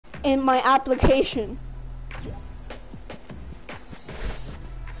in my application.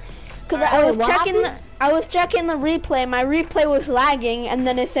 Cause I was checking the replay. My replay was lagging, and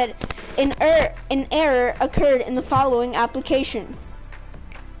then it said, an error occurred in the following application.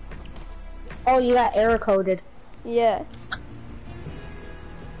 Oh, you got error coded. Yeah.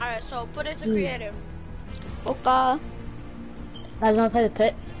 Alright, so put it to creative. Okay. Guys, wanna play the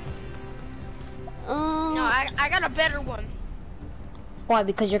pit? No, I got a better one. Why?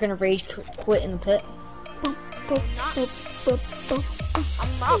 Because you're gonna rage quit in the pit? I'm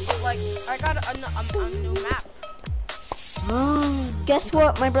not, but like, I got a new map. Guess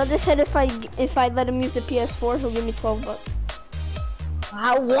what? My brother said if I let him use the PS4, he'll give me $12.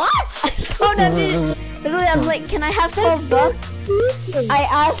 What? Oh no, dude. Literally, I was like, can I have $12? So I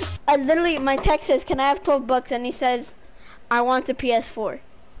asked, literally, my text says, can I have $12? And he says, I want the PS4.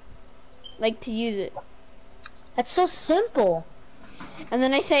 Like, to use it. That's so simple. And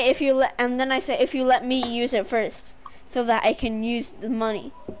then I say, if you let me use it first, so that I can use the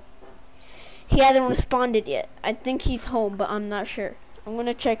money. He hasn't responded yet. I think he's home, but I'm not sure. I'm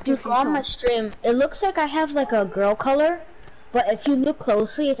gonna check. Dude, on my stream, it looks like I have like a girl color, but if you look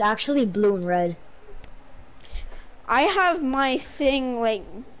closely, it's actually blue and red. I have my thing like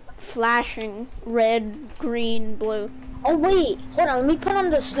flashing red, green, blue. Oh wait, hold on. Let me put on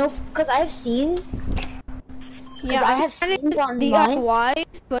the snow because I have scenes. Yeah, I have scenes on the mine.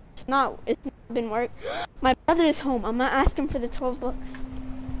 DIYs, but it's not been work. My brother is home. I'm gonna ask him for the $12.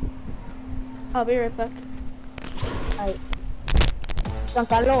 I'll be right back. Alright.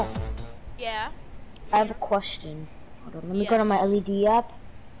 Giancarlo, Yeah. I have a question. Hold on, let me go to my LED app.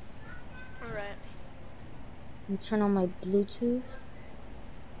 Alright. Let me turn on my Bluetooth.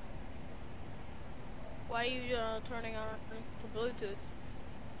 Why are you turning on the Bluetooth?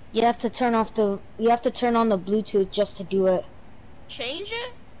 You have to turn on the Bluetooth just to do it. Change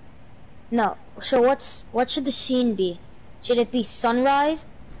it? No. So what should the scene be? Should it be sunrise,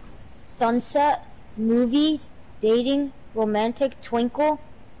 sunset, movie, dating, romantic, twinkle,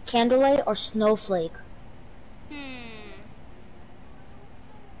 candlelight, or snowflake?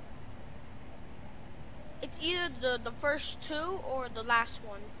 It's either the first two or the last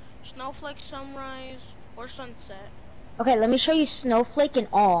one. Snowflake, sunrise, or sunset. Okay, let me show you snowflake and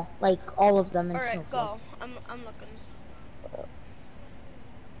all of them in snowflake. Alright, go. I'm looking.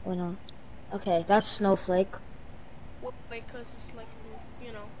 Wait on. Okay, that's snowflake. Wait, cause it's like,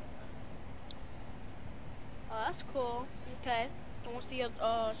 you know. That's cool. Okay. And what's the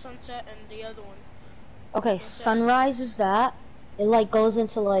sunset and the other one? Okay, sunrise is that. It like goes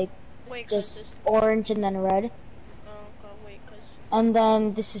into like just orange and then red. Oh, okay, wait, cause. And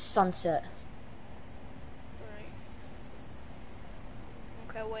then this is sunset. Alright.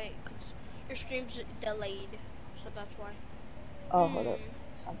 Okay, wait, cause your stream's delayed, so that's why. Oh, hold up.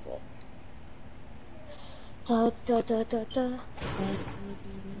 Sunset. Da, da, da, da, da.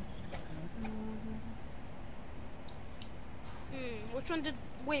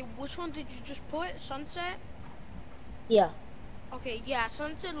 Which one did you just put? Sunset? Yeah. Okay, yeah,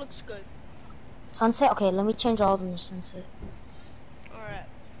 sunset looks good. Sunset? Okay, let me change all of them to sunset. Alright.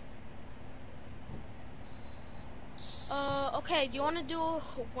 Okay, do you want to do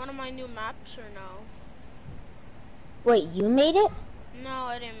one of my new maps or no? Wait, you made it? No,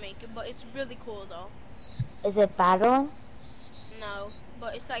 I didn't make it, but it's really cool though. Is it battling? No,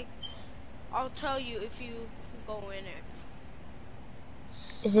 but it's like, I'll tell you if you go in it.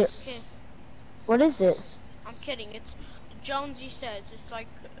 Is it? Okay. What is it? I'm kidding, it's Jonesy Says. It's like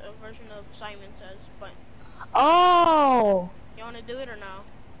a version of Simon Says, but... Oh! You want to do it or no?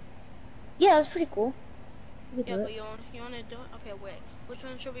 Yeah, that's pretty cool. Yeah, but you want to do it? Okay, wait. Which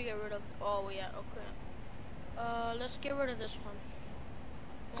one should we get rid of? Oh, yeah, okay. Let's get rid of this one.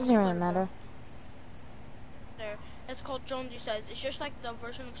 Doesn't really matter. There. It's called Jonesy Says. It's just like the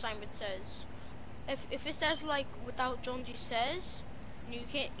version of Simon Says. If it says like without Jonesy Says, you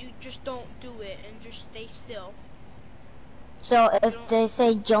just don't do it and just stay still. So if they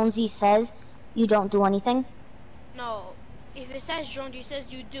say Jonesy Says, you don't do anything? No. If it says Jonesy Says,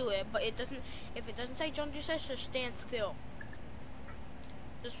 you do it, but it doesn't. If it doesn't say Jonesy Says, just stand still.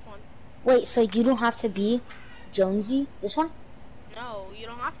 This one. Wait, so you don't have to be Jonesy? This one? No, you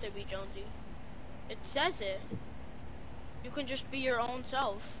don't have to be Jonesy. It says it. You can just be your own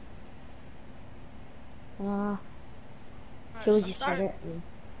self. Should we start it?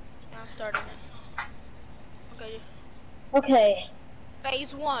 Yeah, I'm starting it. Okay. Okay.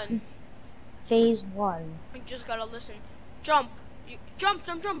 Phase 1. Phase 1. You just gotta listen. Jump. Jump.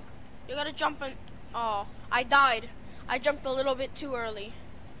 You gotta jump and... Oh, I died. I jumped a little bit too early.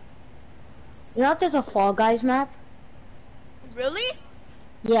 You know if there's a Fall Guys map? Really?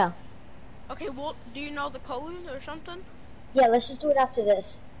 Yeah. Okay, well, do you know the code or something? Yeah, let's just do it after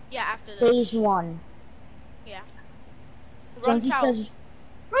this. Yeah, after this. Phase 1. Yeah. Run Jonesy south. says,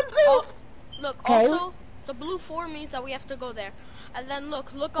 run Oh, south! look, Okay. also, the blue 4 means that we have to go there. And then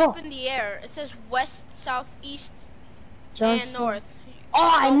look Oh. up in the air. It says west, south, east, Jonesy. and north. Oh,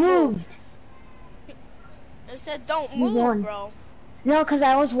 I Don't moved! move. It said don't You move, won. bro. No, because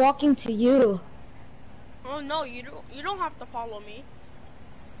I was walking to you. Oh no, you don't have to follow me.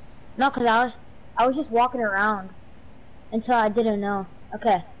 No, because I was just walking around until I didn't know.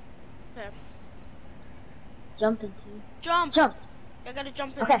 Okay. Okay. Jump into. Jump. Jump. I gotta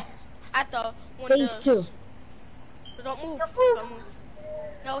jump in. Okay. At the Phase 2. Don't move. Don't move. Don't move.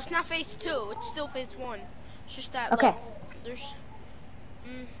 No, it's not phase 2. It's still phase 1. It's just that. Okay. Look, there's.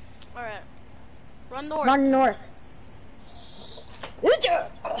 All right. Run north. Run north.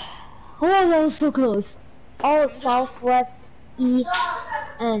 Oh, that was so close. Oh, southwest, E,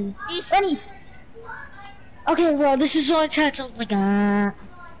 and East. run east. Okay, bro, this is so intense. Oh my god.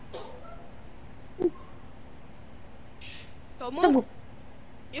 So Don't move. move.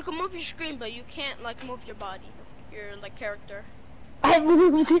 You can move your screen, but you can't like move your body, your like character. I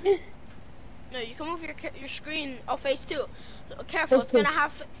moved. No, you can move your screen. Oh, phase 2. So, careful. Phase 2.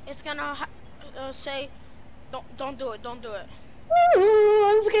 It's gonna say, don't do it. Don't do it. Ooh,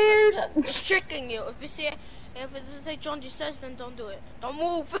 I'm scared. It's tricking you. If it doesn't say John says, then don't do it. Don't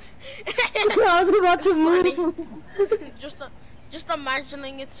move. I was about to move. just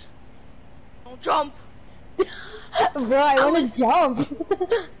imagining it. Don't jump. Bro, I want to jump.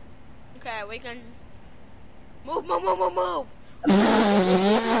 Okay, we can move. I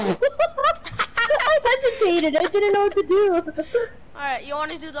hesitated. I didn't know what to do. Alright, you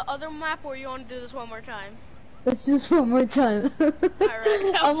want to do the other map or you want to do this one more time? Let's do this one more time.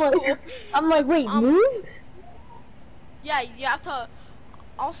 Alright, I'm like, wait, move? Yeah, you have to.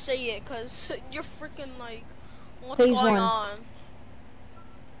 I'll say it, cause you're freaking like, what's Phase going 1. on?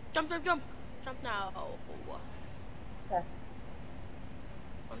 Jump now. Okay.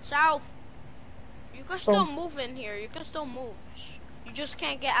 On south. You can still move in here. You can still move. You just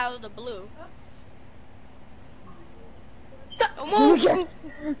can't get out of the blue. Move.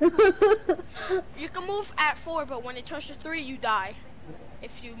 You can move at 4, but when it turns to 3, you die.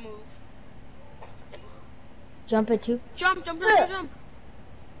 If you move. Jump at 2? Jump.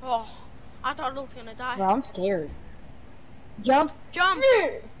 Oh, I thought I was gonna die. Bro, I'm scared. Jump.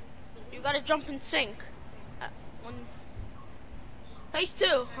 You gotta jump and sink. Phase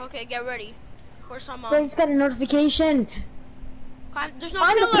 2. Okay, get ready. For some. Bro, I just got a notification. There's no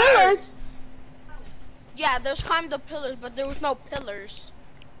Climb the pillars. pillars. Yeah, there's climb the pillars, but there was no pillars.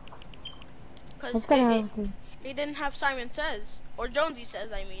 Cause They didn't have Simon Says or Jonesy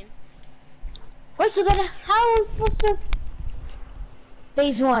Says. I mean. Wait, so then how am I supposed to?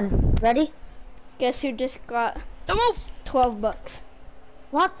 Phase 1. Ready? Guess who just got Don't move. $12?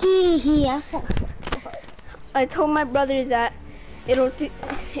 Rocky here. I told my brother that it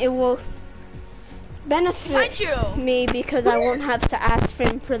will benefit Behind you. me because I won't have to ask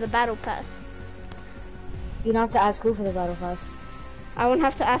him for the battle pass. You don't have to ask who for the battle pass. I won't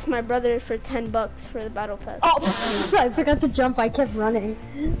have to ask my brother for $10 for the battle pass. Oh, I forgot to jump. I kept running.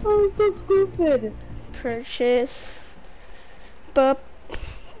 Oh, it's so stupid. Purchase. But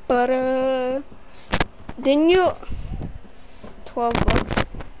didn't you? $12.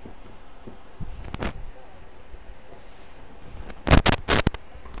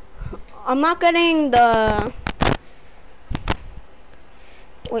 I'm not getting the.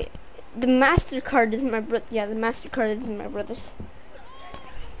 Wait, the MasterCard is my brother. Yeah, the MasterCard is my brother's.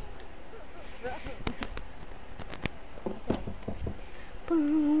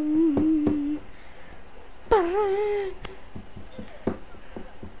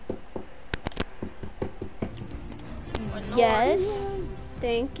 Yes,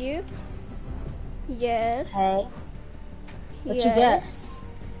 thank you. Yes. Hey. What you get? Yes.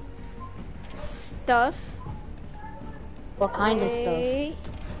 Stuff. What kind of stuff? Wait.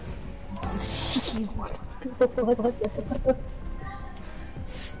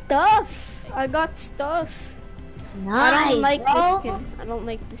 Stuff. I got stuff. Nice, I don't like bro. this skin. I don't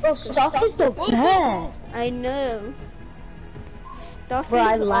like this Bro, skin. stuff is the best. I know. Stuff Bro,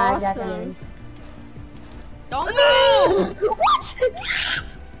 I is lagged at the awesome. end. Don't move. What?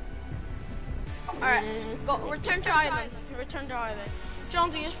 Alright, go. Return to island.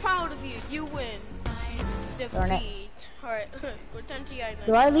 Jonesy is proud of you. You win. Darn it. Defeat. Alright, return to island.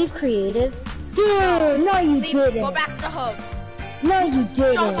 Do I leave creative? Dude, no you didn't. Go back to hub. No you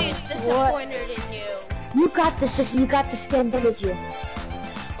didn't. Jonesy is disappointed in you. You got the skin, didn't you?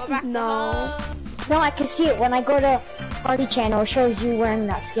 Go back No. to hub. No, I can see it when I go to party channel. It shows you wearing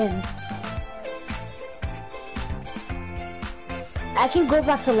that skin. I can go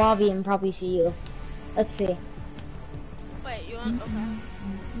back to lobby and probably see you. Let's see. Wait, you want? Okay.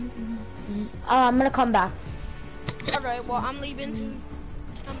 I'm gonna come back. Alright, well, I'm leaving too.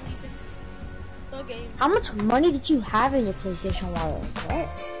 I'm leaving the game. How much money did you have in your PlayStation wallet? What?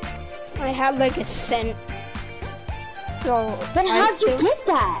 I had like a cent. So. Then how'd you get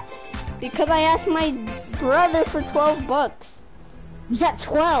that? Because I asked my brother for $12. He's at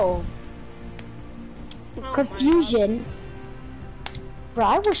 12. Oh, Confusion. Bro,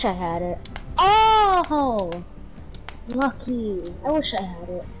 I wish I had it. Oh! Lucky. I wish I had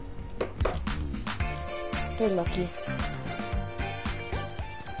it. They're lucky.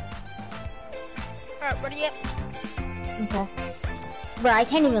 Alright, ready up? Okay. Bro, I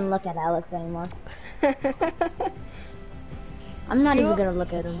can't even look at Alex anymore. I'm not even gonna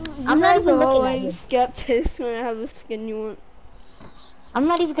look at him. I'm not even looking at you. I get pissed when I have a skin you want. I'm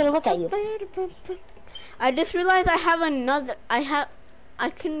not even gonna look at you. I just realized I have another. I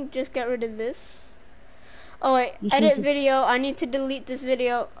can just get rid of this. Oh wait, edit video. I need to delete this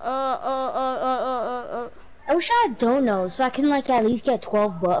video. I wish I had donos so I can like at least get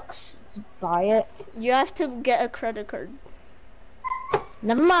 $12 to buy it. You have to get a credit card.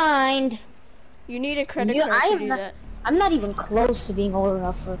 Never mind. You need a credit card to do that. I'm not even close to being old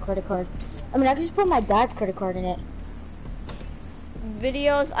enough for a credit card. I mean, I can just put my dad's credit card in it.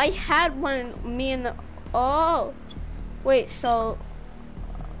 Videos. I had one. Me and the. Oh, wait. So.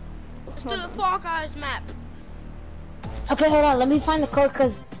 Let's do the Fall Guys map. Okay, hold on. Let me find the code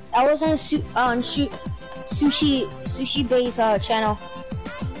because I was on Sushi Bay's channel.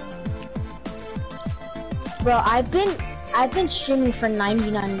 Bro, I've been streaming for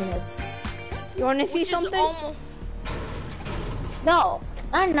 99 minutes. You want to see something? No,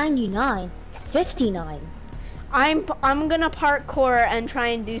 not 99. 59. I'm gonna parkour and try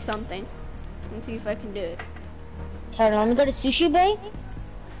and do something, and see if I can do it. Hold on, let me go to Sushi Bay.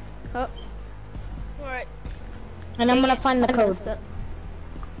 Oh. Alright. And I'm gonna find the code.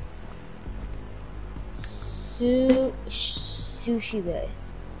 Sushi Bay.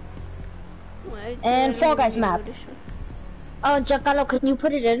 And Fall Guys map. Oh, Giancarlo, can you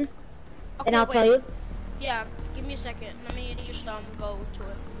put it in? Okay, and I'll tell you. Yeah, give me a second. Let me just go to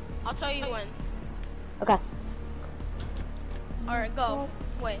it. I'll tell you when. Okay. Alright, go.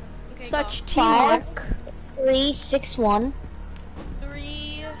 Wait. Okay, Such go. teamwork. 3, 6, 1.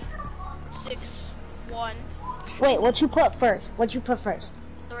 3, 6, 1. Wait, what you put first?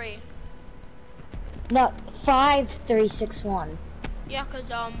 3. No, 5, 3, 6, 1. Yeah,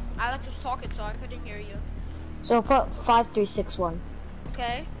 cause Alex was talking, so I couldn't hear you. So put 5, 3, 6, 1.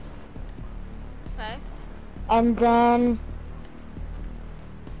 Okay. Okay. And then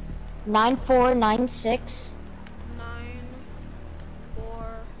 9, 4, 9, 6. 9,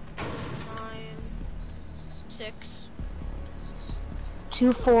 4, 9, 6.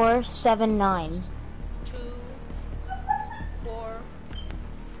 2, 4, 7, 9. 2, 4,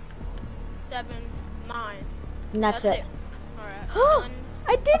 7, 9. And that's it. Alright.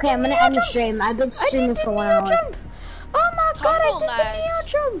 I did. Okay, I'm gonna end the stream. I've been streaming for 1 hour. Jump. Oh my god, I did the Neo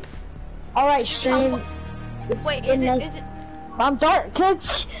jump. Alright, stream. It's Wait, been nice. is it? I'm dark,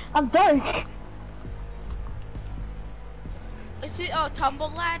 kids. I'm dark. Is it a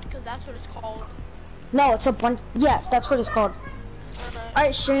tumble lad? Cause that's what it's called. No, it's a bunch. Yeah, that's what it's called.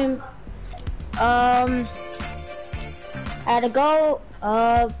 Alright, stream. I had to go.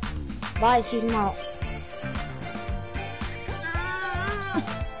 Bye. See you tomorrow.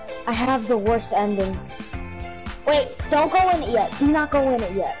 I have the worst endings. Wait, don't go in it yet. Do not go in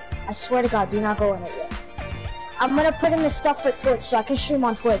it yet. I swear to God, do not go in it yet. I'm gonna put in the stuff for Twitch so I can stream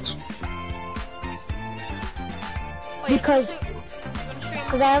on Twitch. Wait, Because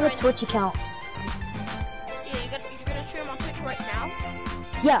I have a Twitch account. Yeah, you're gonna stream on Twitch right now?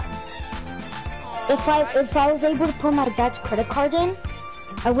 Yeah. If I was able to put my dad's credit card in,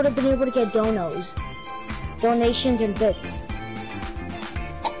 I would have been able to get donations and bits.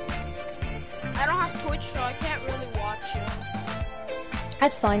 I don't have Twitch, so I can't really watch you.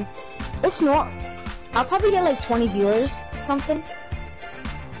 That's fine. It's not. I'll probably get like 20 viewers, something.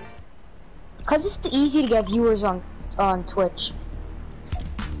 Cause it's easy to get viewers on Twitch.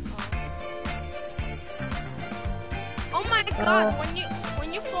 Oh my god, when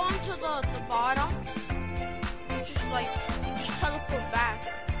you fall into the bottom, you just teleport back.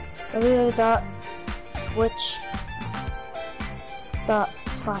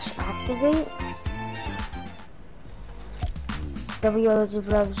 www.twitch./activate.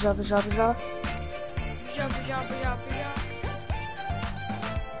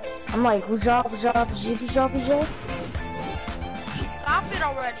 I'm like, stop Stop it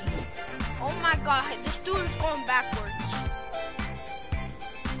already. Oh my god, this dude is going backwards.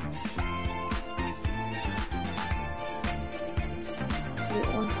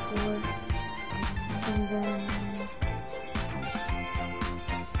 And then...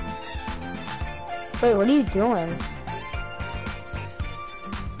 Wait, what are you doing?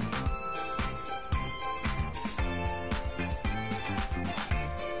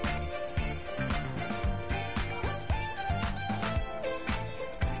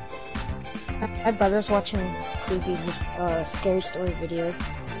 My brother's watching creepy, scary story videos.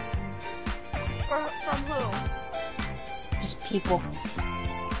 From who? Just people.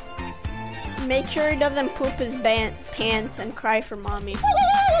 Make sure he doesn't poop his pants and cry for mommy.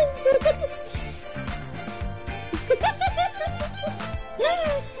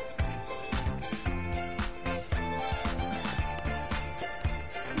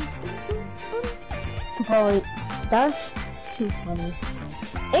 Bro, that's too funny.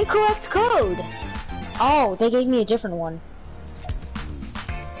 Incorrect code! Oh, they gave me a different one.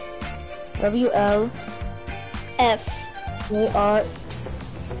 WL F. JR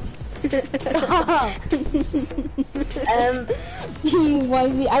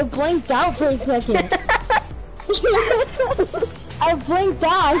PYZ. I blanked out for a second. I blanked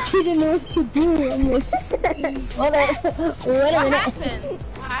out. I didn't know what to do. I'm like, wait a minute.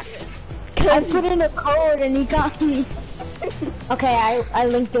 What happened? I put in a code and he got me. Okay, I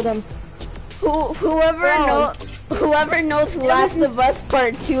linked it in. Whoever knows Last of Us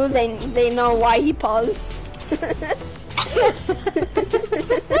Part 2, they know why he paused.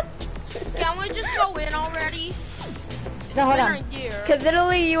 Can we just go in already? No, hold on. Cause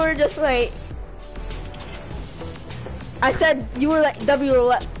literally you were just like, I said you were like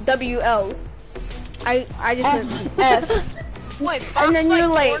WL. I just said F. Wait, And then you're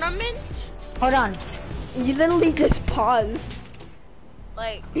like, tournament? Hold on. You literally just paused.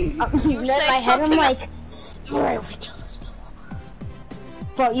 Like, In my head, I'm like, alright, we tell this people.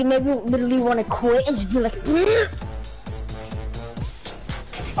 Bro, you maybe literally want to quit and just be like,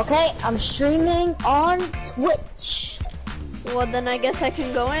 okay, I'm streaming on Twitch. Well, then I guess I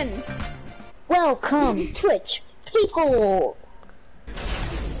can go in. Welcome, Twitch people.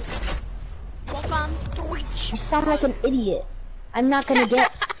 welcome to Twitch. I sound like an idiot. I'm not gonna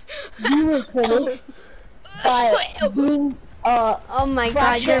get viewers for this by being Oh my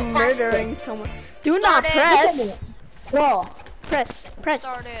god, you're murdering someone. Do not press. Bro, Press.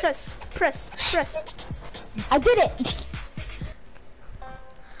 I did it.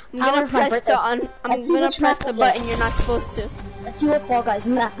 I'm gonna press the button you're not supposed to. Let's see what Fall Guys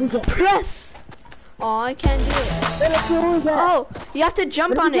map we get. Press! Oh, I can't do it. Let's see what we get. Oh, you have to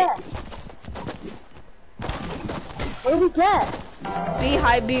jump on it. What do we get?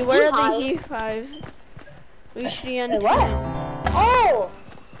 Beehive, beware of the beehive. Reach the end. Wait, what? Oh!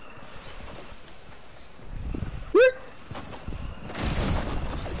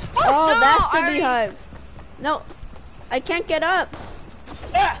 Oh, no, that's the beehive. No, I can't get up.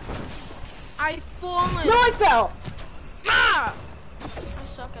 I've fallen. No, I fell. Ah! I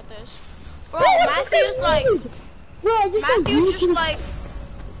suck at this. Bro, Bro, I just Matthew's got like, yeeted. Bro, I just got Matthew yeeted. just like,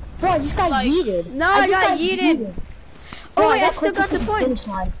 Bro, I just got like- yeeted. No, I just got yeeted. Bro, Oh, wait, I still closer got to the point. finish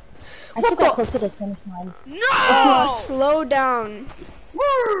line. I still got close to the finish line. no! Oh, slow down.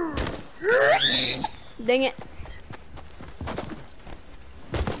 Dang it.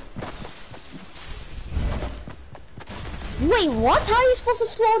 Wait, what? How are you supposed to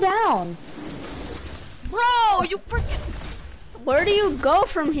slow down? Bro, you freaking, Where do you go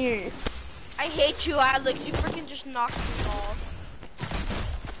from here? I hate you, Alex. You freaking just knocked me off.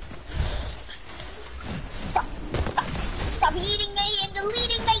 Stop eating me and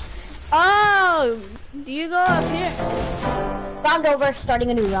deleting me. Oh, do you go up here? Round over, starting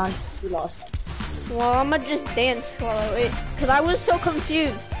a new round. We lost. Well, I'ma just dance while I wait. Cause I was so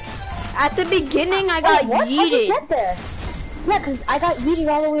confused. At the beginning, I got Wait, what? How'd you yeeted. get there? Yeah, cause I got yeeted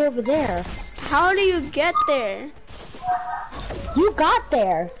all the way over there. How do you get there? You got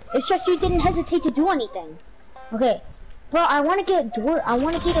there. It's just you didn't hesitate to do anything. Okay, bro, I want to get I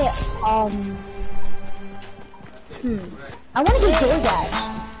want to get a I want to get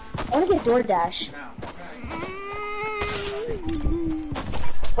DoorDash. I want to get DoorDash.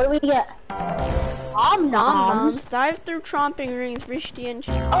 What do we get? Noms. Dive through tromping rings, reach the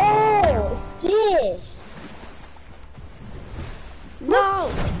engine. Oh, it's this. No!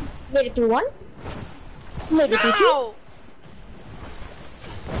 Made it through one. Made it through two. No!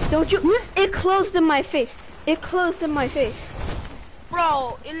 Don't you? It closed in my face. It closed in my face.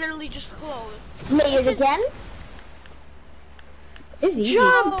 Bro, it literally just closed. Made it again. It's easy.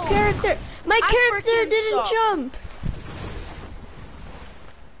 Jump, No. character. My I character freaking didn't suck. jump.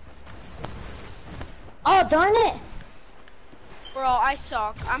 Oh, darn it. Bro, I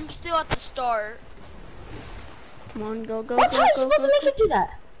suck. I'm still at the start. Come on, go, go, What's go, how you go, supposed go, to make go. it do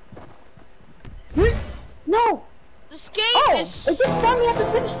that? No. This game Oh, is. it just spawned me at the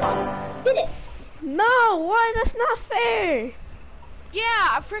finish line. Did it? No, why? That's not fair. Yeah,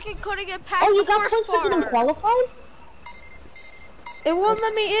 I freaking couldn't get past Oh, you the got first points for getting part. qualified? It won't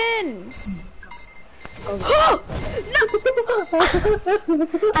let me in. Oh,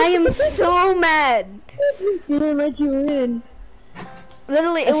 I am so mad. Didn't let you in.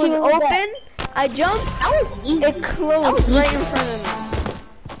 Literally, it Let's see was what we got. open. I jumped. That was easy. It closed was right easy. in front of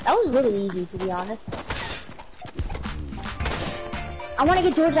me. That was really easy, to be honest. I want to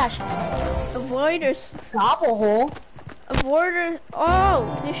get DoorDash. Avoiders. Gobble hole. Avoiders.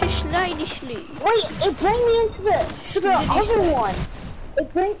 Oh, this is slidey sleep. Wait, it bring me into the other one.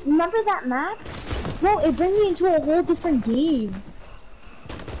 Remember that map? No, it bring me into a whole different game.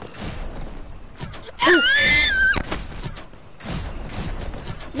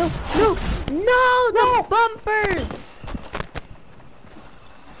 No, the bumpers.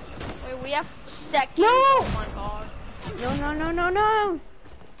 Wait, we have seconds. No. Oh my god. No.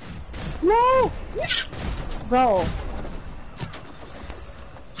 No! Bro.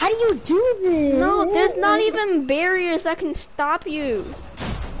 How do you do this? No, there's not even barriers that can stop you.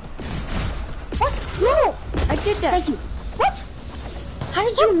 What? No! I did that. Thank you. What? How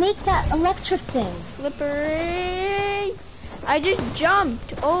did you make that electric thing? Slippery. I just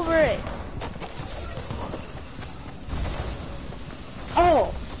jumped over it.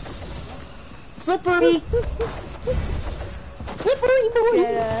 Oh. Slippery. Slippery boy.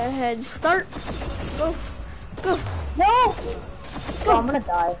 Get a head start. Go. No! Oh, I'm gonna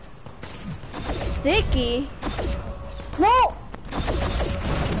die. Sticky. No!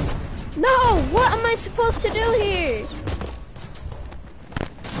 No, what am I supposed to do here?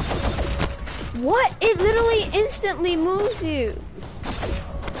 What? It literally instantly moves you.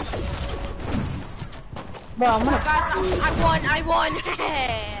 Bro, I'm gonna. Guys, I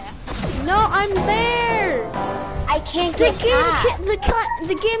won. No, I'm there. I can't The get past.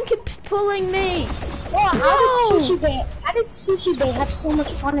 the game keeps pulling me. Bro, No! how did Sushi Bay have so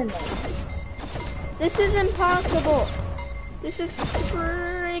much fun in this? This is impossible. This is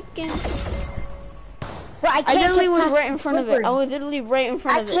freaking. Bro, I I can't literally get was past right in the front of it. slippery. I was literally right in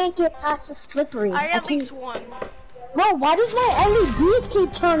front I of it. can't get past the slippery. I at can't- least won. Bro, why does my LEDs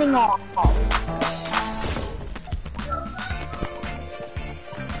keep turning off?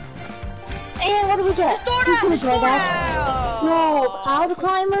 And what do we get? Who's gonna DoorDash? No, cloud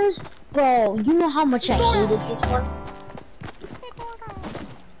climbers? Bro, you know how much I hated this one?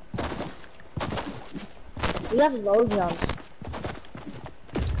 We have low jumps.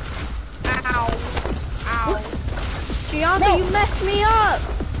 Ow. Gianca, No. you messed me up.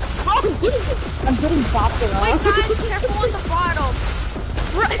 Oh, I'm getting bopped Wait, around. guys, careful on the bottom.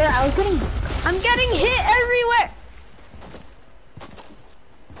 I was getting. I'm getting hit everywhere.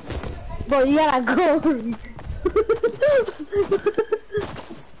 Bro, you gotta go.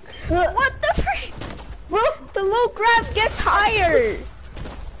 What the frick? Bro, the low grab gets higher.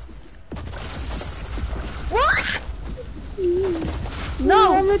 What?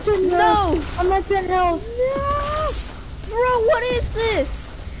 No. I'm at 10 health. No. I'm at 10 health. No. Bro, what is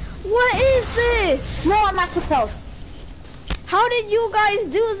this? What is this? No, I'm at 6 health. How did you guys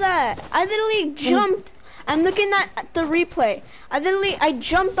do that? I literally jumped. I'm looking at the replay. I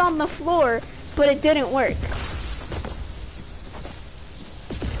jumped on the floor, but it didn't work.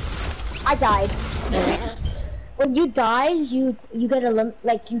 I died. When you die, you get a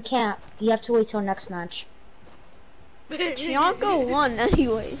you can't. You have to wait till next match. Bianca won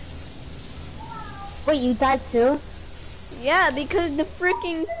anyways. Wait, you died too? Yeah, because the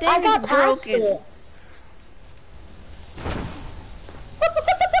freaking thing I got is past broken. it.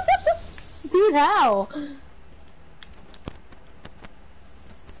 Dude, how?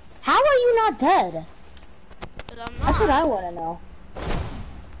 How are you not dead? But I'm That's what not. I want to know.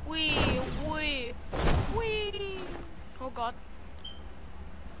 Wee. Oh god.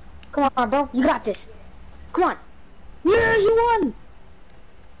 Come on, bro. You got this. Come on. Yeah, you won.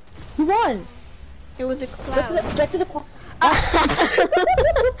 You won. It was a Get to cloud. the, get to the cloud.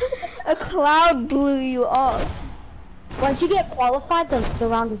 A cloud blew you off. Once you get qualified, the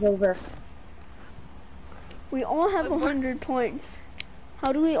round is over. We all have Wait, what? 100 points.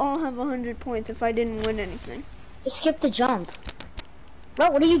 How do we all have 100 points if I didn't win anything? Just skip the jump.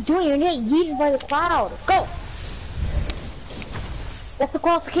 Bro, what are you doing? You're getting yeeted by the cloud. Go. That's the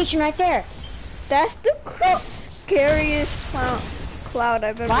qualification right there. That's the scariest clown. cloud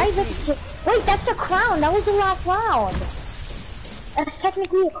I've ever Why is seen. it? Wait, that's the crown. That was the last round. That's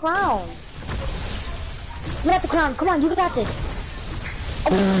technically a crown. You got the crown. Come on, you got this.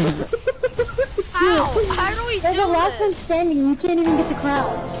 How? How do we You're do the last one this? standing. You can't even get the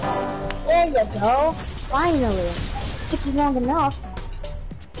crown. There you go. Finally. Took you long enough.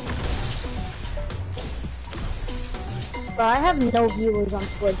 Bro, I have no viewers on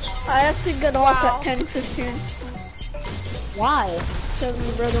Twitch. I have to get off Wow. at 10:15. Why? Because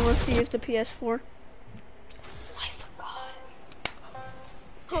my brother wants to use the PS4. I forgot.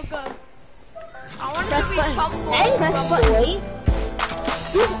 Oh god. I want Press to be button. humble. Endboy?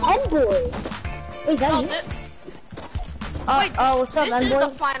 Who's Endboy? Wait, is that No, you? Wait, Oh, what's up, this is the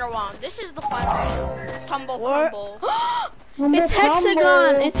Endboy? final round. This is the final round. Tumble crumble. It's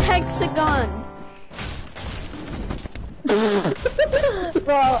hexagon. It's hexagon.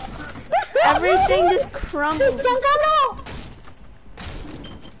 Bro. Everything just crumbled.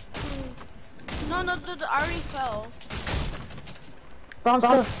 No, I already fell. Bro, I'm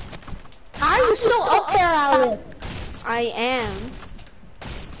still... How are you still up there, Alex? I am.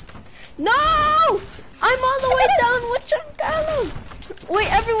 No! I'm all the way down with Giancarlo. Wait,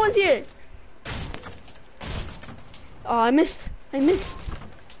 everyone's here. Oh, I missed.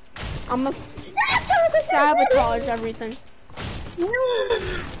 I'm a sabotage everything.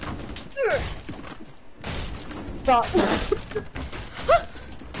 Bro.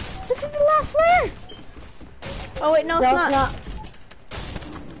 This is the last layer. Oh wait, no, it's not.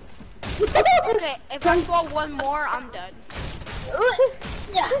 Okay, if I fall one more, I'm dead.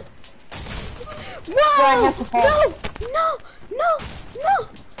 Yeah. No! I have to fall. No!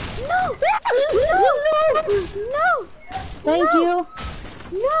 Thank you.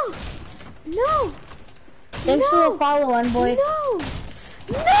 No! Thanks for the follow, Envoy. No!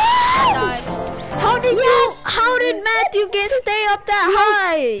 Died. How did Matthew stay up that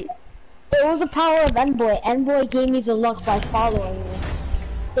high? It was the power of Envoy. Envoy gave me the luck by following me.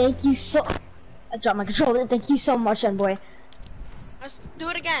 Thank you so... I dropped my controller. Thank you so much, Envoy. Let's do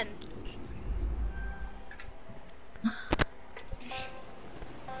it again.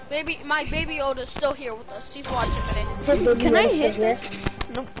 My baby Yoda's still here with us. He's watching today. Can I hit this?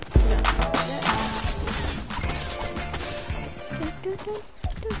 Nope.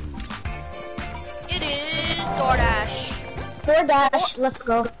 It is DoorDash. DoorDash, let's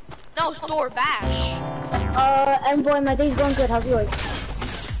go. No, it's DoorBash. Envoy, my day's going good. How's yours?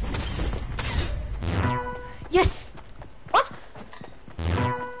 Yes! What?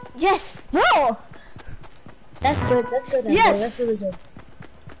 Yes! Bro! That's good, Envoy. Yes! That's really good.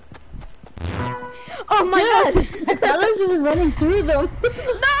 Oh my god! Alex is running through them.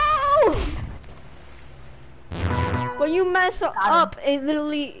 No! When you mess up, it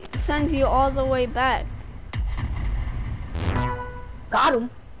literally sends you all the way back. Got him.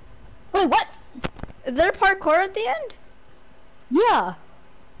 Wait, what? Is there parkour at the end? Yeah.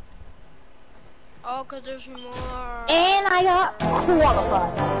 Oh, cause there's more. And I got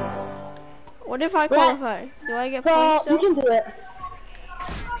qualified. What if I qualify? Do I get So, points you still? can do it.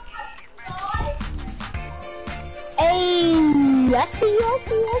 Hey, I see you.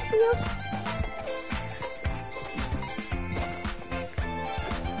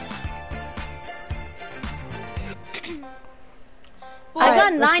 I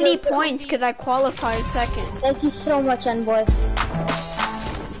got Alright, 90 let's do it. points because I qualified second. Thank you so much, Envoy.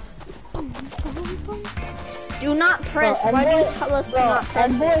 Do not press. Why do you tell us to not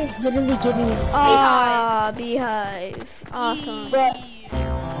press? Envoy is literally giving me. Ah, beehive. Awesome.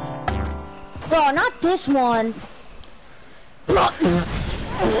 Bro, not this one. Bro,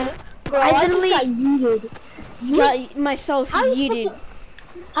 I just got yeeted. Got myself How you supposed yeeted.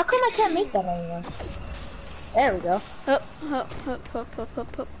 How come I can't make that anymore? There we go. Up.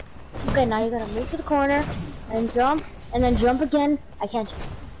 Okay, now you gotta move to the corner and jump, and then jump again. I can't.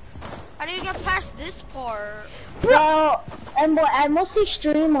 How do you get past this part? Well, Envoy, I mostly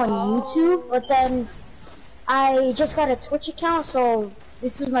stream on YouTube, but then I just got a Twitch account, so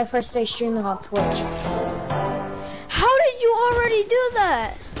this is my first day streaming on Twitch. How did you already do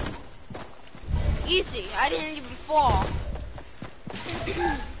that? Easy. I didn't even fall.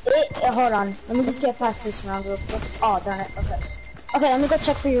 Hold on, let me just get past this round real quick. Oh, darn it, okay. Okay, let me go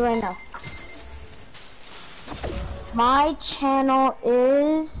check for you right now. My channel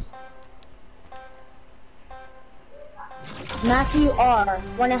is Matthew R.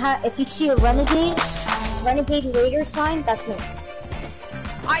 If you see a Renegade Raider sign, that's me.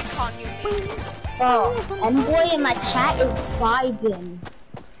 Icon, you mean? Oh, Envoy in my chat is vibing.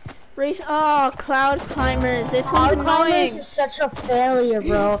 Race. Oh, Cloud Climbers. This Cloud one's Climbers annoying. is such a failure,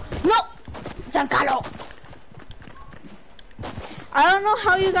 bro. No! Giancarlo! I don't know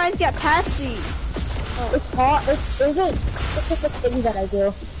how you guys get past these. It's hard. There's a specific thing that I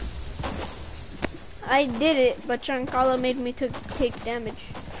do. I did it, but Giancarlo made me take damage.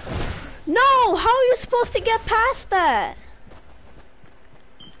 No, how are you supposed to get past that?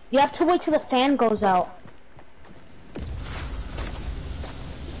 You have to wait till the fan goes out.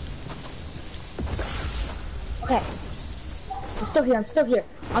 Okay. I'm still here. I'm still here.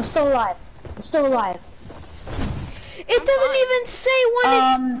 I'm still alive. I'm still alive. It doesn't even say when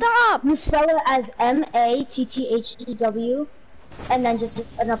it stopped. You spell it as M-A-T-T-H-E-W, and then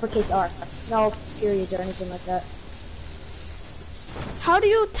just an uppercase R. No period or anything like that. How do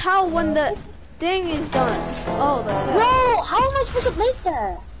you tell when the thing is done? Oh, like that. Bro, how am I supposed to make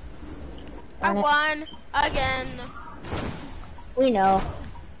that? I won again. We know.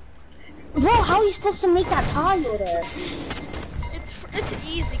 Bro, how are you supposed to make that tile there? It's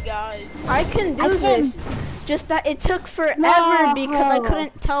easy, guys. I can do this. Just that it took forever because I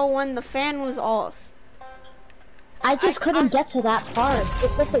couldn't tell when the fan was off. I just couldn't get to that part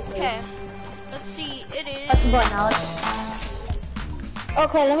specifically. Okay. Let's see. It is. Press the button, Alex.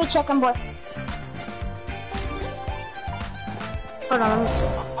 Okay, let me check on boy. Hold on, let me check.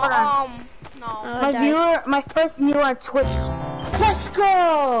 Hold on. No. My first viewer on Twitch. Let's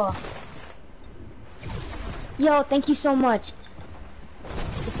go! Yo, thank you so much.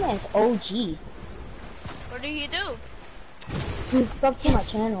 This man is OG. What did he do? He subbed to my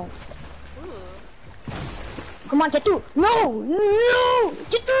channel. Ooh. Come on, get through! No! No!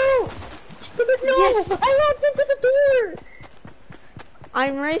 Get through! No! Yes. I walked into the door!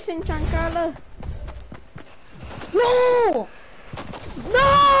 I'm racing, Giancarlo. No!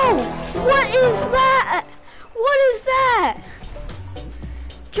 No! What is that? What is that?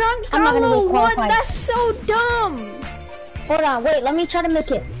 I'm not gonna Giancarlo get won. qualified. That's so dumb. Hold on, wait, let me try to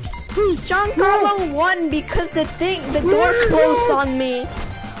make it. Please, Giancarlo won because the door closed on me,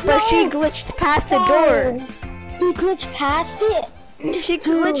 but she glitched past the door. You glitched past it? She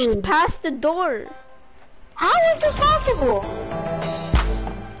glitched past the door. How is this possible?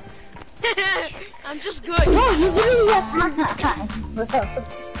 I'm just good. No, you literally have time.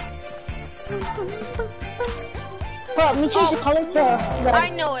 Bro, let me change the color to red. I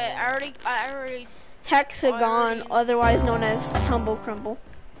know it. I already. Hexagon, otherwise known as Tumble Crumble.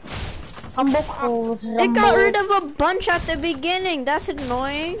 Tumble Crumble. It got rid of a bunch at the beginning. That's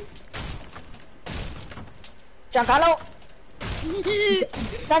annoying. Giancarlo.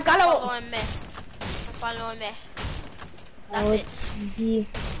 Giancarlo. Follow me. I would be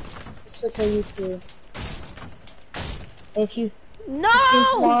switch to YouTube. If you No!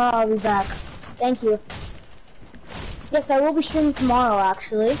 tomorrow, I'll be back. Thank you. Yes, I will be streaming tomorrow,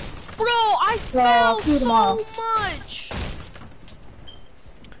 actually. Bro, I fell see you tomorrow. so much.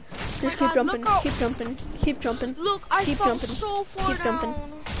 Just my keep God, jumping, look out. keep jumping, keep jumping. Look, I Keep fell jumping. so far Keep jumping.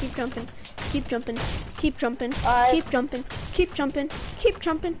 down. Keep jumping, keep jumping, keep jumping, Alright. keep jumping, keep jumping, keep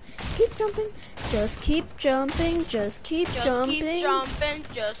jumping, keep jumping. Just keep jumping, just keep Just jumping. keep jumping.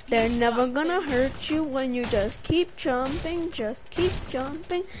 Just keep They're never jumping. gonna hurt you when you just keep jumping, just keep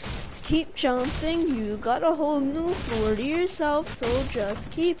jumping, just keep jumping. You got a whole new floor to yourself, so just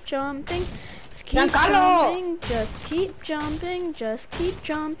keep jumping. Just keep jumping, just keep jumping, just keep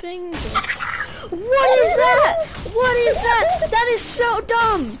jumping. What is that? What is that? That is so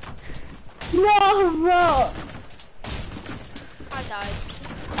dumb. No, bro. I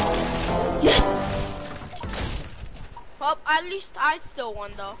died. Yes. Well, at least I still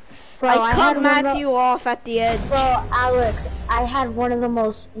won though. Bro, I cut had one of the- Matthew off at the edge. Bro, Alex, I had one of the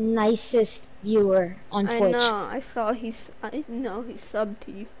most nicest viewer on I Twitch. know. I saw he subbed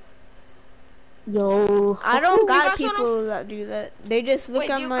to you. Yo. I don't got guys people that do that. They just look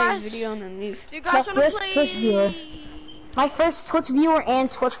Wait, at you my guys- video and then leave. You guys My wanna first play? Twitch viewer. My first Twitch viewer and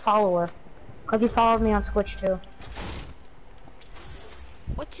Twitch follower. Because he followed me on Twitch too.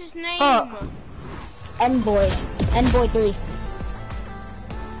 What's his name? Oh. Nboy. Nboy3.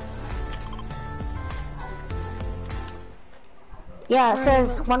 Yeah, it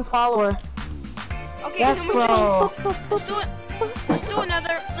says one follower. Okay, Yes, bro.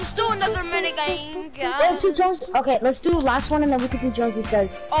 Let's do another mini game, guys. Let's do Jones. Okay, let's do last one and then we can do Jonesy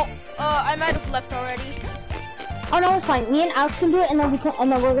Says. Oh, I might have left already. Oh no, it's fine. Me and Alex can do it and then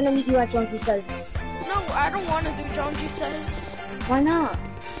we're gonna meet you at Jonesy Says. No, I don't want to do Jonesy Says. Why not?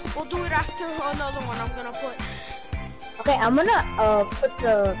 We'll do it after another one I'm gonna put. Okay, I'm gonna put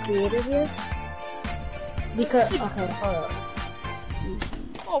the creator here. Because okay, hold up.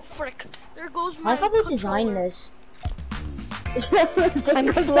 Oh frick! There goes I my like how they designed controller. this.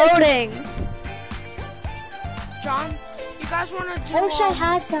 I'm floating. John, you guys wanna do? I wish I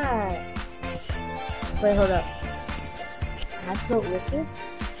had that. Wait, hold up. Can I float with you? You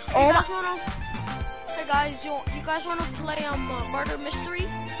Oh guys wanna? Hey guys, you guys wanna play murder mystery?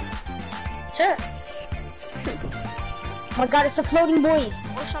 Sure. Oh my god, it's the floating boys.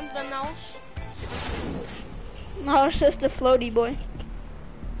 Or something else? No, it's just a floaty boy.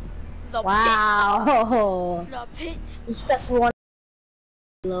 The Wow. pit. The pit. It's just one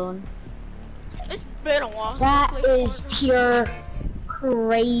alone. It's been a while. That since I played is murder. pure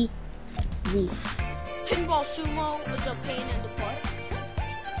crazy. Pinball sumo is a pain in the butt.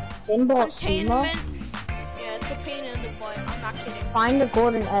 Pinball sumo? Containment. Yeah, it's a pain in the butt. I'm not kidding. Find a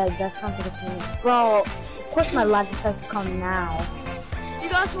golden egg. That sounds like a pain. Bro, of course my life decides to come now. You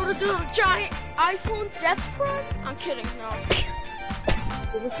guys wanna do a giant iPhone death spread? I'm kidding. No.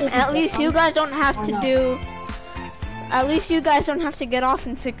 At least you guys don't have I to know. do. At least you guys don't have to get off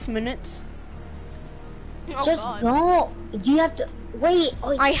in 6 minutes. Oh, Just God. don't. Do you have to wait?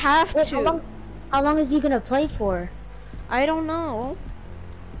 Oh, I have wait, to. How long is he gonna play for? I don't know.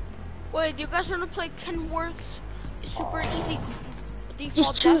 Wait, you guys wanna play Kenworth's super easy default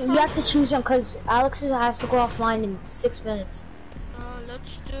Just death choose. You run? have to choose one because Alex has to go offline in 6 minutes.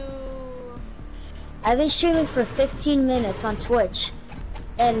 Let's do. I've been streaming for 15 minutes on Twitch,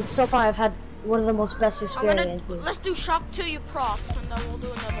 and so far I've had one of the most best experiences. Let's do shop till you proc, and then we'll do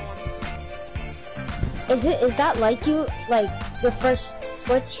another one. Is that like you, like your first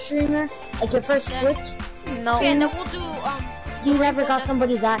Twitch streamer, like your first Yeah. Twitch? No. Okay, and then we'll do You never got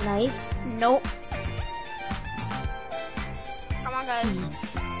somebody that nice? Nope. Come on, guys.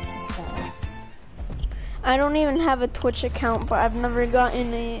 So, I don't even have a Twitch account, but I've never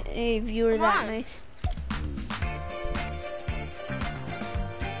gotten a viewer Come that on. nice.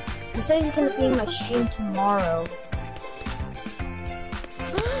 he says he's gonna be in my stream tomorrow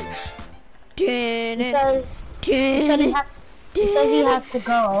Dun, because dun, he said he has. He says he has to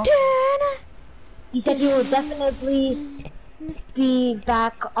go. dun. He said he will definitely be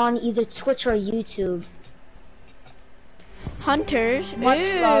back on either Twitch or YouTube. Hunters. Much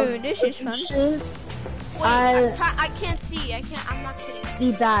Ooh, love. this is If you fun. stream, Wait, I can't see. I'm not kidding.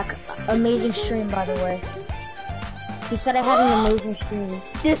 be back. Amazing stream, by the way. He said I had an amazing stream.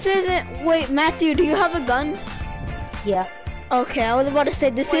 This isn't. Wait, Matthew, do you have a gun? Yeah. Okay, I was about to say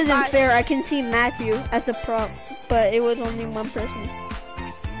this Wait, isn't guys. fair. I can see Matthew as a prop, but it was only one person.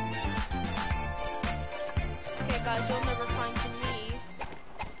 Okay, guys, you'll never find me.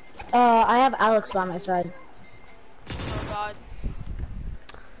 I have Alex by my side. Oh God.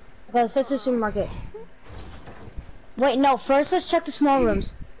 Okay, let's hit the supermarket. Wait, no. First, let's check the small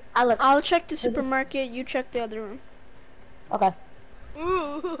rooms. Alex. I'll check the This is- supermarket. You check the other room. Okay.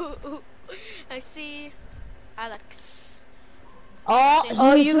 Ooh, I see Alex. Oh,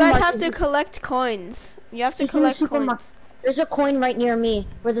 Oh, he's you in guys market. have to collect coins. You have to He's in the collect supermarket. coins. There's a coin right near me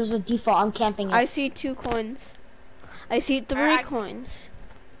where there's a default. I'm camping it. I see 2 coins. I see 3 Alright. coins.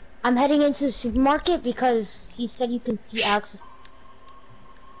 I'm heading into the supermarket because he said you can see Alex.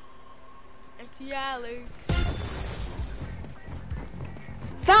 I see Alex.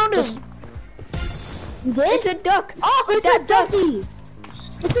 Found him! Just- You did? It's a duck! Oh, it's That a duck. ducky!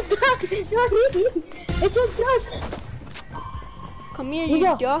 It's a duck! It's a duck! Come here, Here you you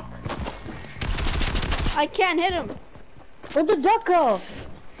go. duck. I can't hit him. Where'd the duck go?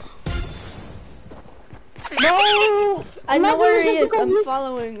 No! I know Imagine where there's he a is. duck on I'm this-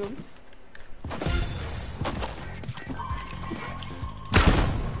 following him.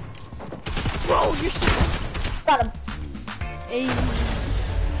 Bro, you're so. Got him. Hey.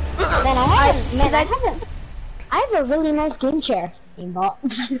 Man, I have a really nice game chair. Aimbot.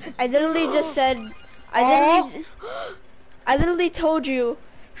 I literally just said. I literally told you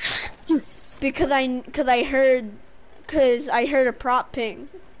because I heard a prop ping,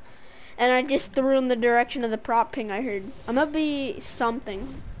 and I just threw in the direction of the prop ping I heard. I'm gonna be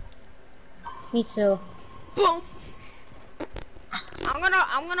something. Me too. Boom. I'm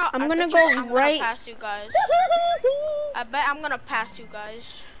gonna go right- pass you guys. I bet I'm gonna pass you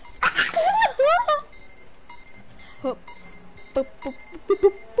guys. Boop, boop, boop, boop, boop,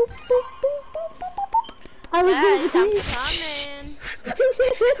 boop, boop, boop, boop. Yes, I'm Alex, coming.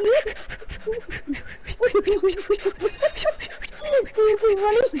 Dude,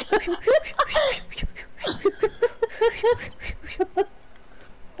 running.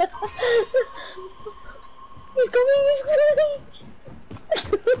 He's coming, he's coming.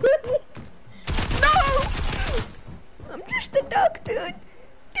 No! I'm just a duck, dude. I'm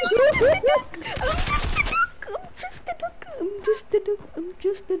just a duck. I'm just a duck. I'm just a duck. I'm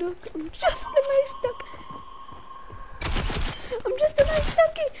just a duck. I'm just a nice duck. I'm just a nice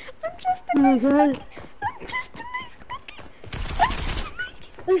ducky. I'm just a Oh my nice god. ducky. I'm just a nice ducky.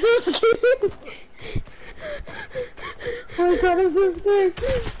 I'm so scared. Oh my god, I'm so scared.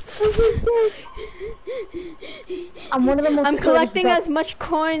 I'm so scared. I'm one of the most I'm scared collecting ducks. as much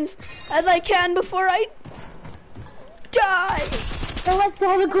coins as I can before I die. Collect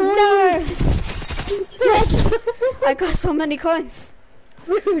all the No. coins. Yes. I got so many coins.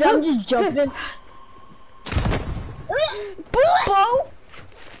 Dude, I'm just jumping. Bow.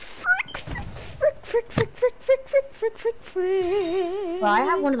 Frick. Bro, I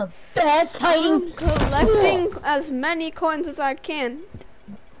have one of the best hiding. I'm collecting as many coins as I can.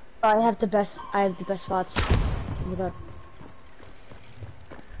 Bro, I have the best spots. Oh my god.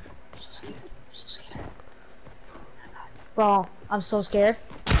 I'm so scared. I'm so scared. Oh my god. Bro, I'm so scared.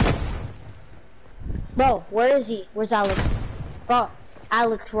 Bro, where is he? Where's Alex? Bro,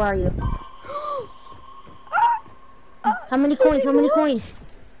 Alex, where are you? How many coins? How many coins?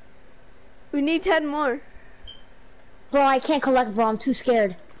 We need 10 more. Bro, I can't collect, bro. I'm too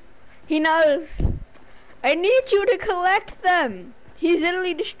scared. He knows. I need you to collect them. He's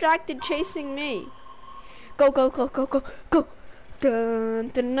literally distracted chasing me. Go. Dun, dun,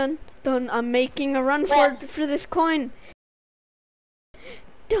 dun, dun. I'm making a run for this coin.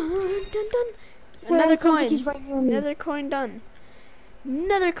 Dun, dun, dun. Another Sounds like coin. he's right near me. Another coin done.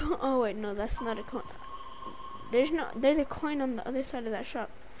 Another coin. Oh wait, no, that's not a coin. There's a coin on the other side of that shop.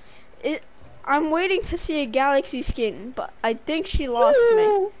 I'm waiting to see a galaxy skin, but I think she lost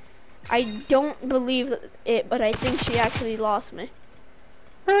me. I don't believe it, but I think she actually lost me.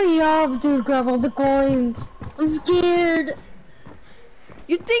 Hurry up, dude, grab all the coins. I'm scared.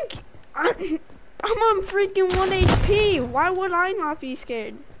 You think I'm on freaking 1 HP? Why would I not be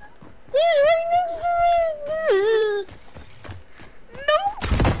scared? He's right next to me. No!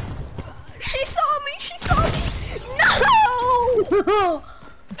 She saw me! No!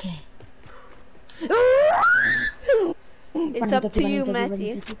 Okay. It's up to you,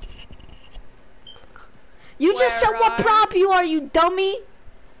 Matthew. You just said what prop you are, you dummy!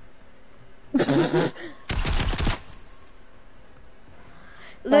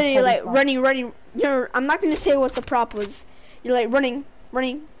 Literally, like, running. I'm not gonna say what the prop was. You're like running.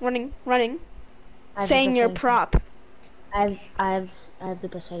 Saying your prop. I have the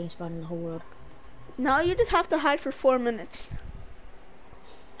best hiding spot in the whole world. Now you just have to hide for 4 minutes.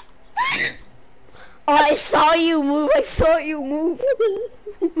 Oh, I saw you move.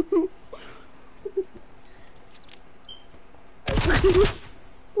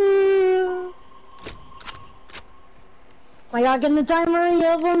 My god, get the timer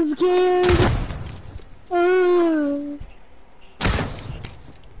up, I'm scared. I'm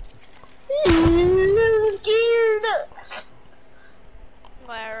scared.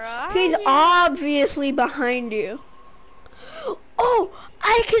 Where are He's you? obviously behind you. Oh,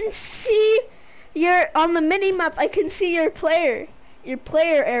 I can see on the mini map. I can see your player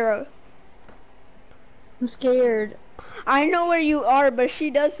arrow. I'm scared. I know where you are, but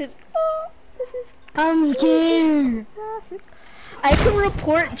she doesn't. Oh, this is. I'm scared. I can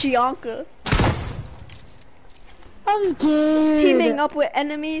report Gianca. I'm scared. Teaming up with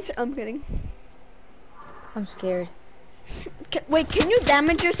enemies. I'm kidding. I'm scared. Wait, can you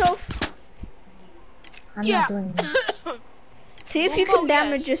damage yourself? I'm not doing that. See if you can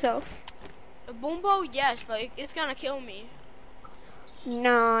damage yourself. A boombo, yes, but it's gonna kill me.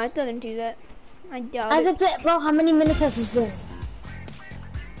 No, it doesn't do that. I doubt As it. a bit, bro, how many minutes has this been?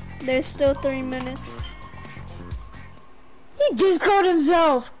 There's still 3 minutes. He just killed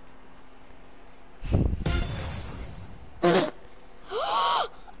himself.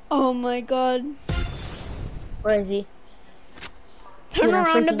 Oh my god. Where is he? Turn Dude, I'm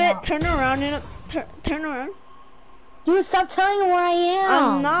around a freaking bit. out. Turn around and turn around. Dude, stop telling him where I am.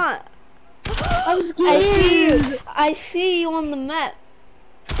 I'm not. I'm scared. I see you. I see you on the map.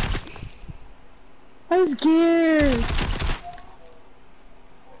 I'm scared.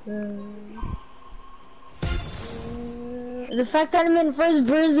 The fact that I'm in first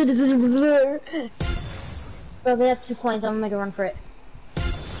person is Bro, they have 2 coins. I'm gonna make a run for it.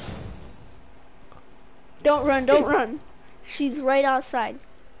 Don't run. She's right outside.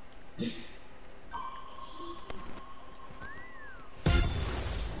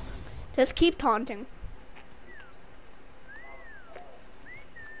 Just keep taunting.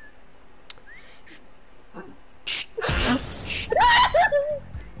 No,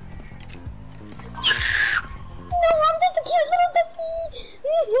 I'm not the cute little ducky.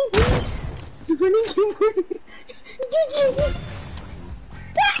 Keep running.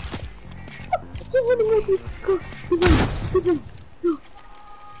 Keep running, Matthew. Go. Keep running. No.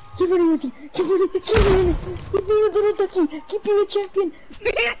 Keep running, Matthew. Keep running. Keep being a little ducky. Keep being a champion.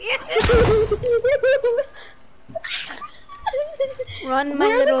 Run, my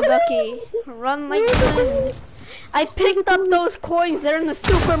little ducky. Run like the wind. I picked up those coins. They're in the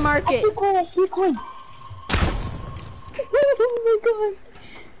supermarket. I see a coin. Oh my god.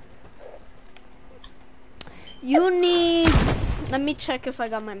 You need, let me check if I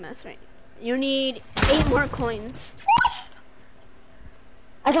got my math right. You need 8 more coins.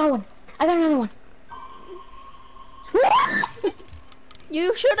 I got one. I got another one.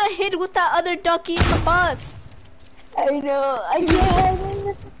 You should have hid with that other ducky in the bus. I know. I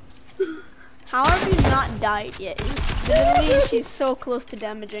can't. How have you not died yet? Literally, she's so close to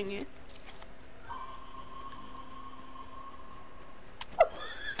damaging you.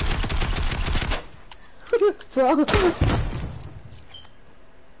 Bro.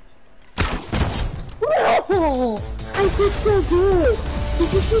 No! I did so good.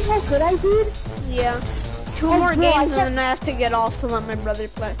 Did you see how good I did? Yeah. 2 more games and then I have to get off to let my brother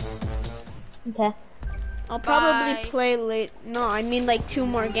play. Okay. I'll probably Bye. play late. No, I mean like 2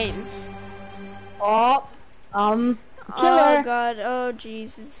 more games. Oh, Oh killer. god, oh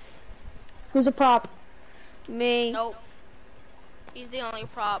Jesus. Who's a prop? Me. Nope. He's the only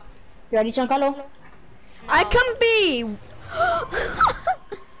prop. You ready, Giancarlo? No. I can be!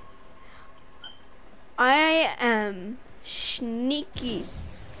 I am sneaky.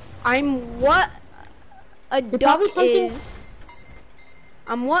 I'm what a duck probably something- is.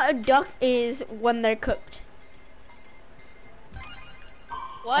 I'm what a duck is when they're cooked.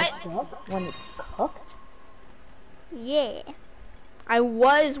 What? Duck when it's cooked? Yeah. I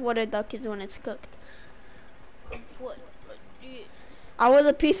was what a duck is when it's cooked. What? I was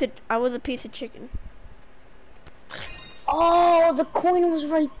a piece of chicken. Oh, the coin was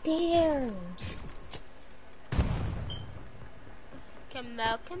right there. Come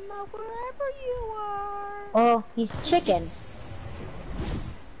out wherever you are. Oh, he's chicken.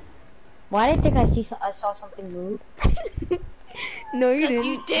 Why did I think I saw something move? No, you 'Cause didn't.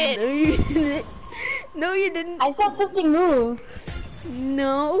 you did. No, you didn't. No, you didn't. I saw something move.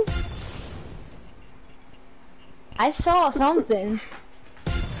 No. I saw something.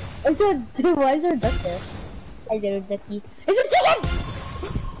 I said, dude, why is there a duck there? I did a ducky. It's a chicken!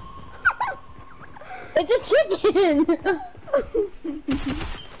 It's a chicken!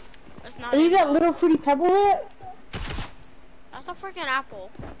 That's not Are you it. that little fruity pebble there? That's a freaking apple.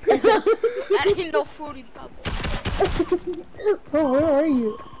 That ain't no fruity pebble. Oh, where are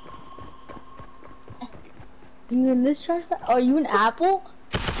you? You in this trash bag? Are you an apple?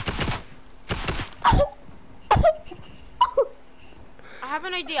 I have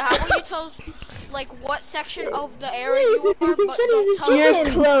an idea. How about you tell us, like, what section of the area you are, He but said don't he's a tell chicken.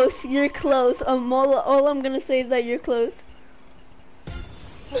 us. You're close. You're close. All I'm gonna say is that you're close.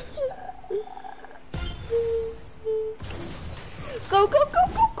 Go, go, go,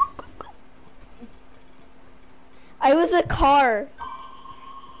 go, go, go, go. I was a car.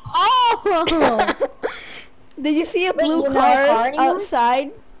 Oh! Did you see a Wait, blue you're not a car car anymore?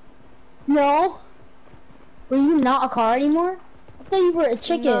 outside? No. Were you not a car anymore? I thought you were a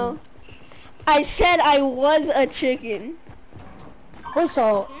chicken. No. I said I was a chicken. Wait,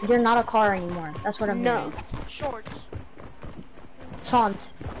 so you're not a car anymore? That's what I'm No. hearing. Shorts.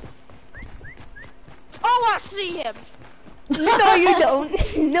 Taunt. Oh, I see him. No, you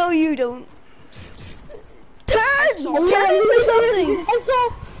don't. No, you don't. Turn! saw Turn him. into something! I saw.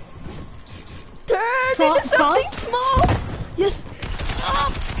 Turn Taunt, into something taunt? small! Yes!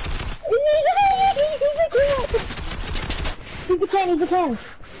 Up! He's a can. He's a can.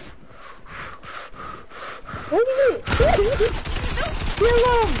 Where did he? You're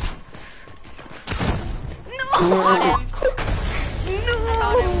alone. No! Got him. No!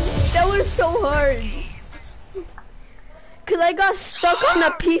 That was so hard. Cause I got stuck on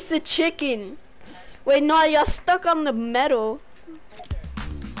a piece of chicken. Wait, no, I got stuck on the metal.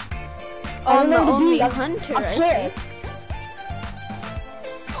 I On don't the know where to only be. hunter. I'm scared.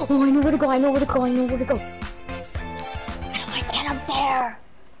 Oh, I know where to go. I know where to go. I know where to go. I get up there.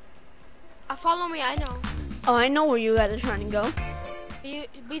 Follow me, I know. Oh, I know where you guys are trying to go. Be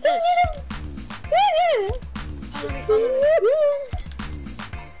this. Follow me, follow me.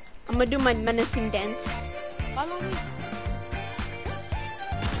 I'm gonna do my menacing dance. Follow me.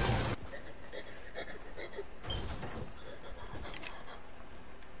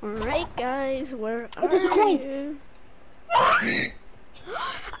 Alright, guys, where there's a are coin. you?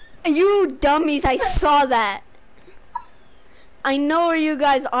 You dummies, I saw that. I know where you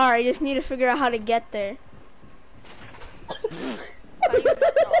guys are. I just need to figure out how to get there.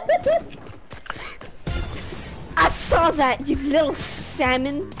 I saw that, you little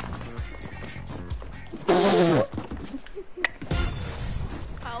salmon.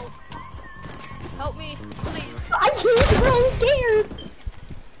 Help. Help me, please. I can't. I'm scared.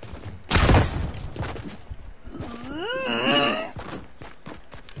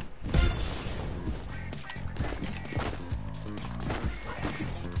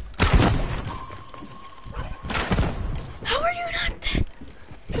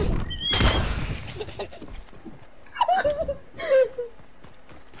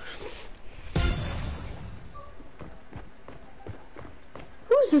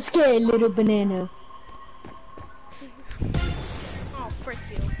 Who's a scared little banana? Oh, frick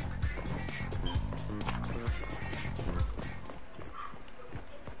you.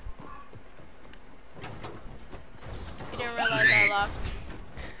 You didn't realize I left.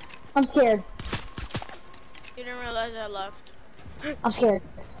 I'm scared. You didn't realize I left. I'm scared.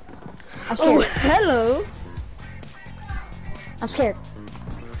 I'm Oh, scared. hello. I'm scared.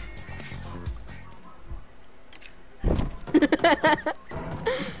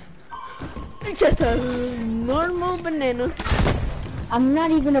 It's just a normal banana. I'm not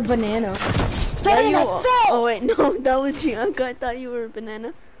even a banana. Yeah, Darn it, you I are. fell! Oh wait, no, that was Gianca. I thought you were a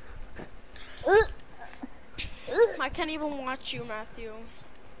banana. I can't even watch you, Matthew.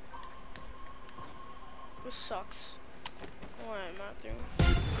 This sucks. Alright, Matthew.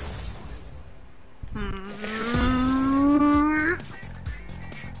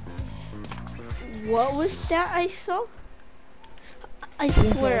 What was that I saw? I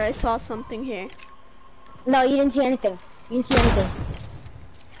swear I saw something here. No, you didn't see anything. You didn't see anything.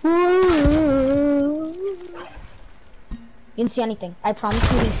 You didn't see anything. I promise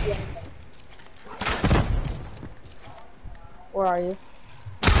you didn't see anything. Where are you?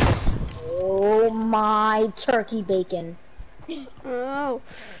 Oh my turkey bacon. Oh.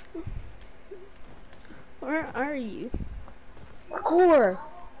 Where are you? Core.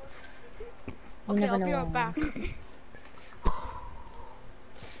 You Okay, never I'll know be where I right am. back.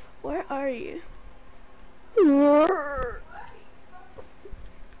 Where are you?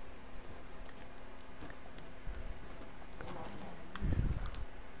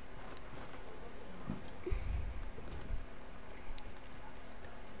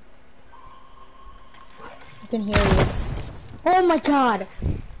 I can hear you. Oh my god.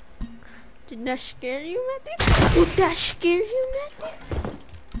 Did that scare you, Matthew? Did that scare you,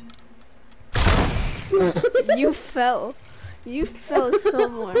 Matthew? You fell. You fell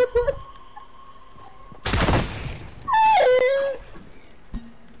somewhere.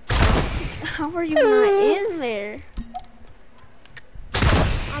 How are you not in there?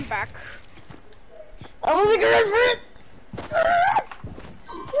 I'm back. Oh my god,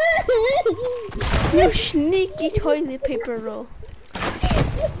 You sneaky toilet paper roll.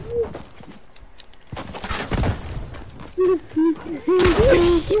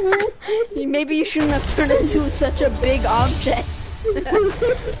 Maybe you shouldn't have turned into such a big object.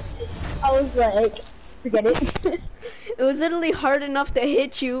 I was like, forget it. It was literally hard enough to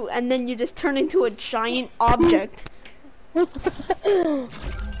hit you, and then you just turn into a giant object. Alright.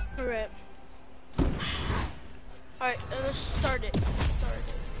 Alright, let's start it.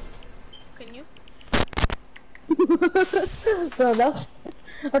 Can you? Bro, that was...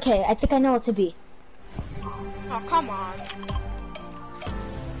 Okay, I think I know what to be. Oh, come on.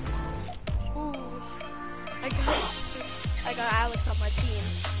 Ooh. I got Alex on my team.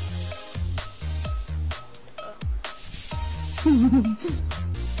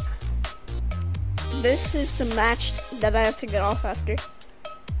 This is the match that I have to get off after.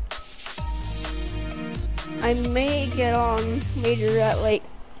 I may get on major at like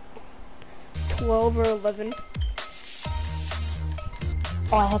 12 or 11.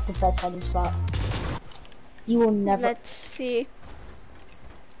 Oh, I have the best hiding spot. You will never... Let's see.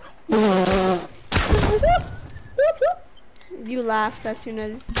 You laughed as soon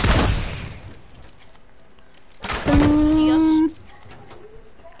as... Yes.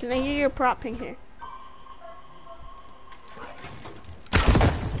 Can I get your prop ping here?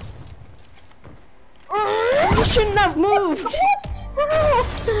 You shouldn't have moved!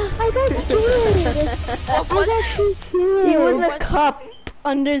 I got scared! I got too scared! He was a cup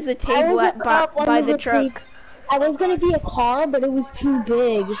under the table I was a cup by under the truck. table. I was gonna be a car, but it was too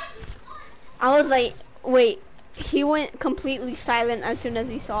big. I was like, wait, he went completely silent as soon as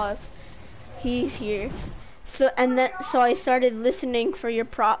he saw us. He's here. So I started listening for your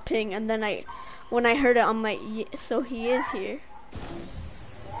prop ping, and then when I heard it, I'm like, yeah, so he is here.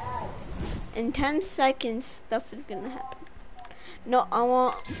 In 10 seconds, stuff is gonna happen. No, I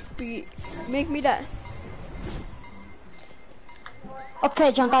want make me that.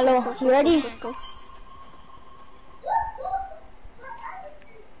 Okay, Giancarlo, you ready? Go.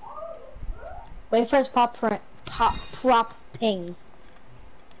 Wait for his prop ping.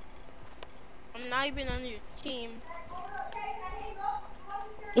 I'm not even on your team.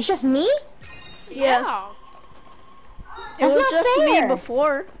 It's just me? Yeah. It That's was not just fair. me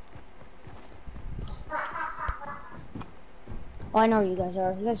before. Oh, I know you guys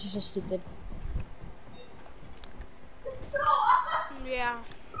are. You guys are so stupid. Yeah.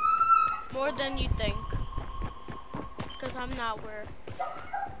 More than you think. Because I'm not where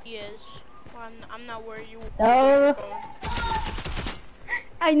he is. Well, I'm not where you Oh.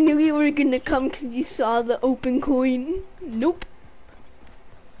 I knew you were gonna come because you saw the open coin. Nope.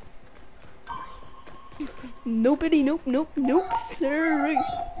 Nobody, nope, nope, nope, sorry.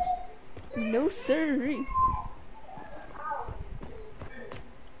 No, sorry.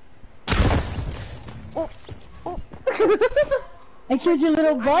 Oh, oh. I killed your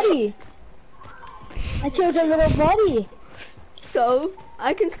little buddy. I killed your little buddy. So,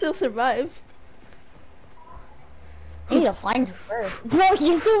 I can still survive. I need to find you first. Bro,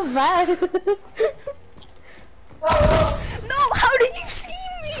 you're so bad. No, how did you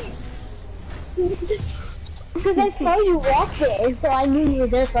see me? Because I saw you walk there, so I knew you were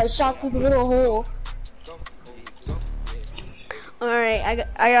there, so I shot through the little hole. Alright,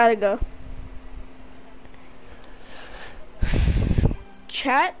 I gotta go.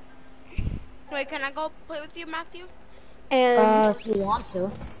 Chat Wait, can I go play with you, Matthew? and If you want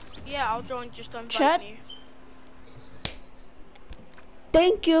to. Yeah, I'll join. Just invite Chat? me.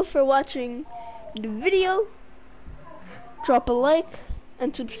 thank you for watching the video. Drop a like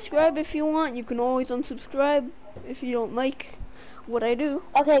and subscribe if you want. You can always unsubscribe if you don't like what I do.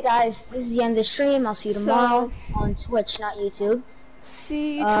 Okay, guys, this is the end of the stream. I'll see you tomorrow on Twitch, not YouTube.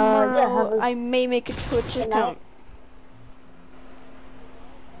 See you Yeah, tomorrow. have a- I may make a Twitch Good account. night.